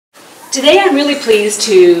Today I'm really pleased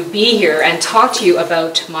to be here and talk to you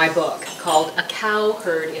about my book called A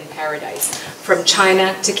COWHERD in Paradise, From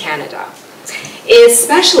China to Canada,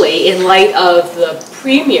 especially in light of the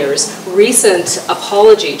Premier's recent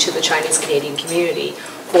apology to the Chinese Canadian community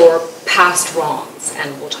for past wrongs,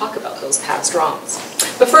 and we'll talk about those past wrongs.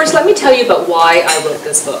 But first, let me tell you about why I wrote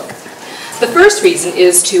this book. The first reason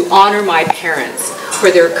is to honor my parents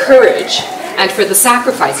for their courage and for the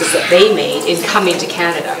sacrifices that they made in coming to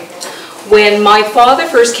Canada. When my father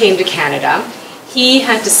first came to Canada, he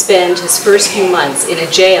had to spend his first few months in a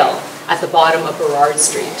jail at the bottom of Burrard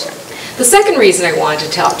Street. The second reason I wanted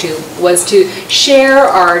to talk to you was to share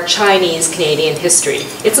our Chinese-Canadian history.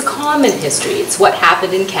 It's a common history. It's what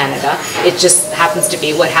happened in Canada. It just happens to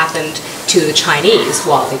be what happened to the Chinese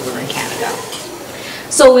while they were in Canada.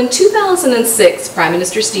 So in 2006, Prime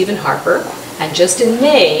Minister Stephen Harper, and just in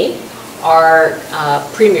May, our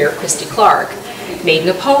Premier, Christy Clark, made an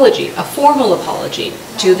apology, a formal apology,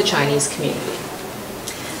 to the Chinese community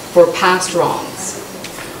for past wrongs.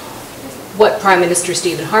 What Prime Minister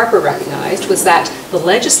Stephen Harper recognized was that the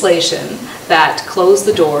legislation that closed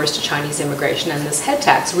the doors to Chinese immigration and this head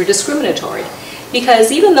tax were discriminatory.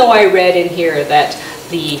 Because even though I read in here that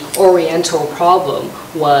the Oriental problem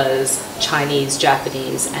was Chinese,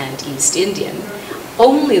 Japanese, and East Indian,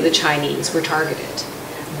 only the Chinese were targeted.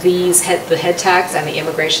 The head tax and the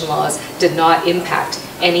immigration laws did not impact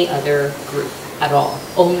any other group at all,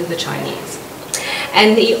 only the Chinese.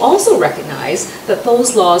 And he also recognized that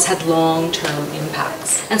those laws had long-term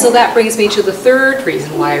impacts. And so that brings me to the third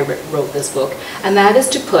reason why I wrote this book, and that is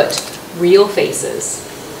to put real faces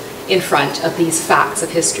in front of these facts of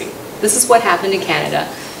history. This is what happened in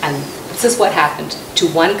Canada, and this is what happened to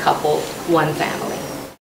one couple, one family.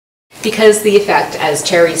 Because the effect, as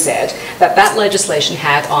Terry said, that legislation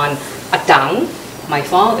had on Atang, my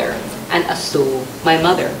father, and Atu, my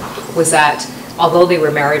mother, was that although they were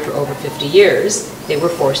married for over 50 years, they were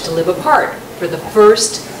forced to live apart for the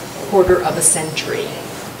first quarter of a century.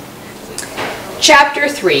 Chapter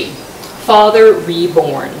 3, Father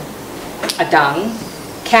Reborn. Atang,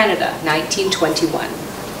 Canada, 1921.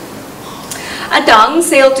 Atang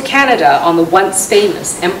sailed to Canada on the once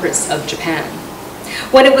famous Empress of Japan.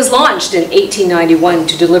 When it was launched in 1891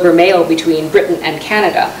 to deliver mail between Britain and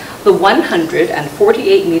Canada, the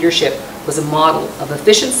 148-meter ship was a model of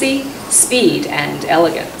efficiency, speed, and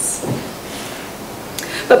elegance.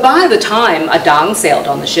 But by the time Atang sailed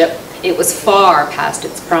on the ship, it was far past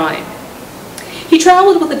its prime. He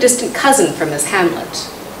traveled with a distant cousin from his hamlet,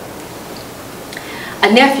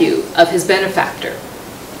 a nephew of his benefactor.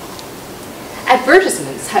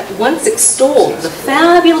 Advertisements had once extolled the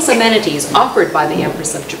fabulous amenities offered by the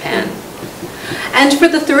Empress of Japan. And for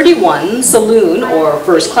the 31 saloon or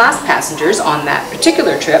first-class passengers on that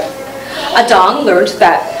particular trip, Atang learned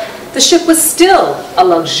that the ship was still a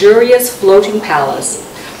luxurious floating palace,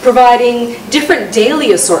 providing different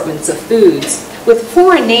daily assortments of foods with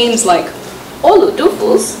foreign names like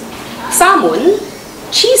oludufus, samun,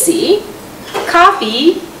 cheesy,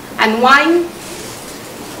 coffee, and wine.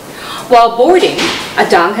 While boarding,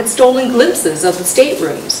 Atang had stolen glimpses of the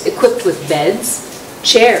staterooms equipped with beds,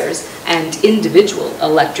 chairs, and individual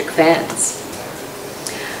electric fans.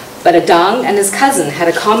 But Atang and his cousin had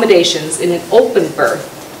accommodations in an open berth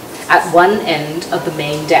at one end of the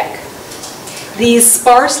main deck. These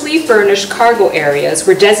sparsely furnished cargo areas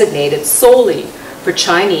were designated solely for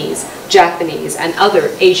Chinese, Japanese, and other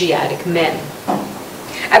Asiatic men.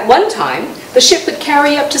 At one time, the ship could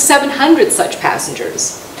carry up to 700 such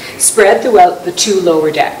passengers, spread throughout the two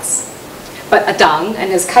lower decks. But Atang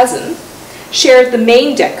and his cousin shared the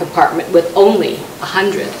main deck compartment with only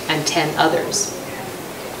 110 others.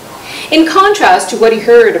 In contrast to what he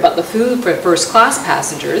heard about the food for first-class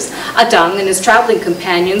passengers, Atang and his traveling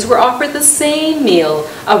companions were offered the same meal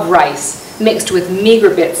of rice mixed with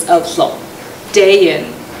meager bits of slop, day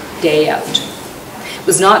in, day out. It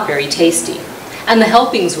was not very tasty, and the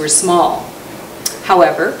helpings were small.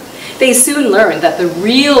 However, they soon learned that the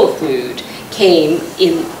real food came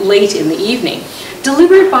in late in the evening,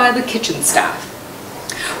 delivered by the kitchen staff.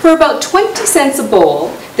 For about 20 cents a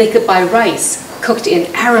bowl, they could buy rice cooked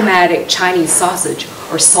in aromatic Chinese sausage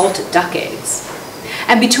or salted duck eggs.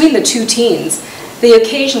 And between the two teens, they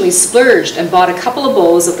occasionally splurged and bought a couple of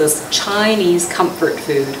bowls of this Chinese comfort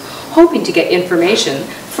food, hoping to get information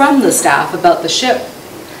from the staff about the ship,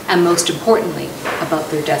 and most importantly, about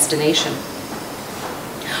their destination.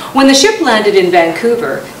 When the ship landed in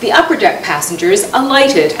Vancouver, the upper deck passengers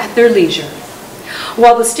alighted at their leisure,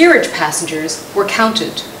 while the steerage passengers were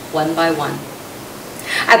counted one by one.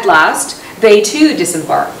 At last, they too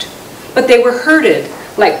disembarked, but they were herded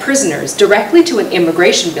like prisoners, directly to an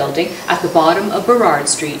immigration building at the bottom of Burrard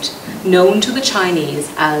Street, known to the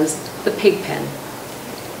Chinese as the Pig Pen.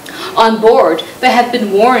 On board, they had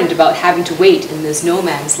been warned about having to wait in this no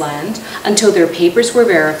man's land until their papers were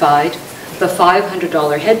verified, the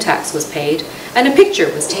 $500 head tax was paid, and a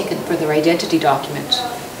picture was taken for their identity document.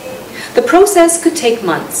 The process could take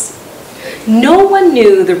months. No one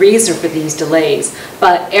knew the reason for these delays,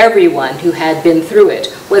 but everyone who had been through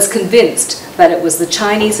it was convinced that it was the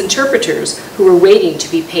Chinese interpreters who were waiting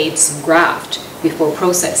to be paid some graft before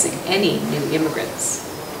processing any new immigrants.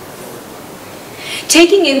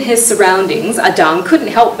 Taking in his surroundings, Adang couldn't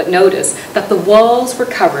help but notice that the walls were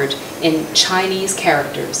covered in Chinese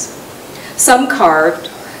characters. Some carved,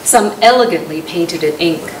 some elegantly painted in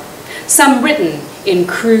ink, some written in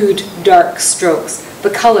crude, dark strokes, the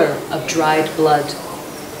color of dried blood.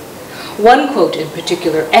 One quote in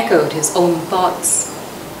particular echoed his own thoughts.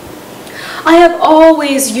 "I have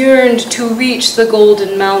always yearned to reach the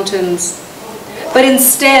Golden Mountains, but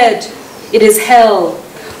instead it is hell,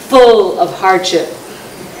 full of hardship.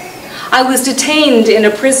 I was detained in a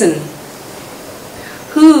prison.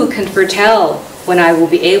 Who can foretell when I will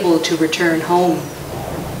be able to return home?"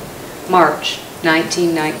 March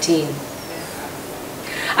 1919.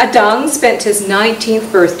 Adang spent his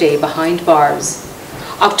 19th birthday behind bars.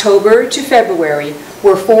 October to February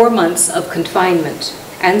were 4 months of confinement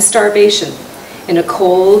and starvation in a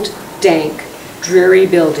cold, dank, dreary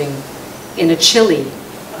building in a chilly,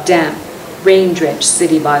 damp, rain-drenched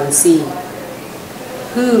city by the sea.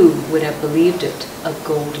 Who would have believed it of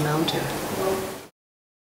Gold Mountain?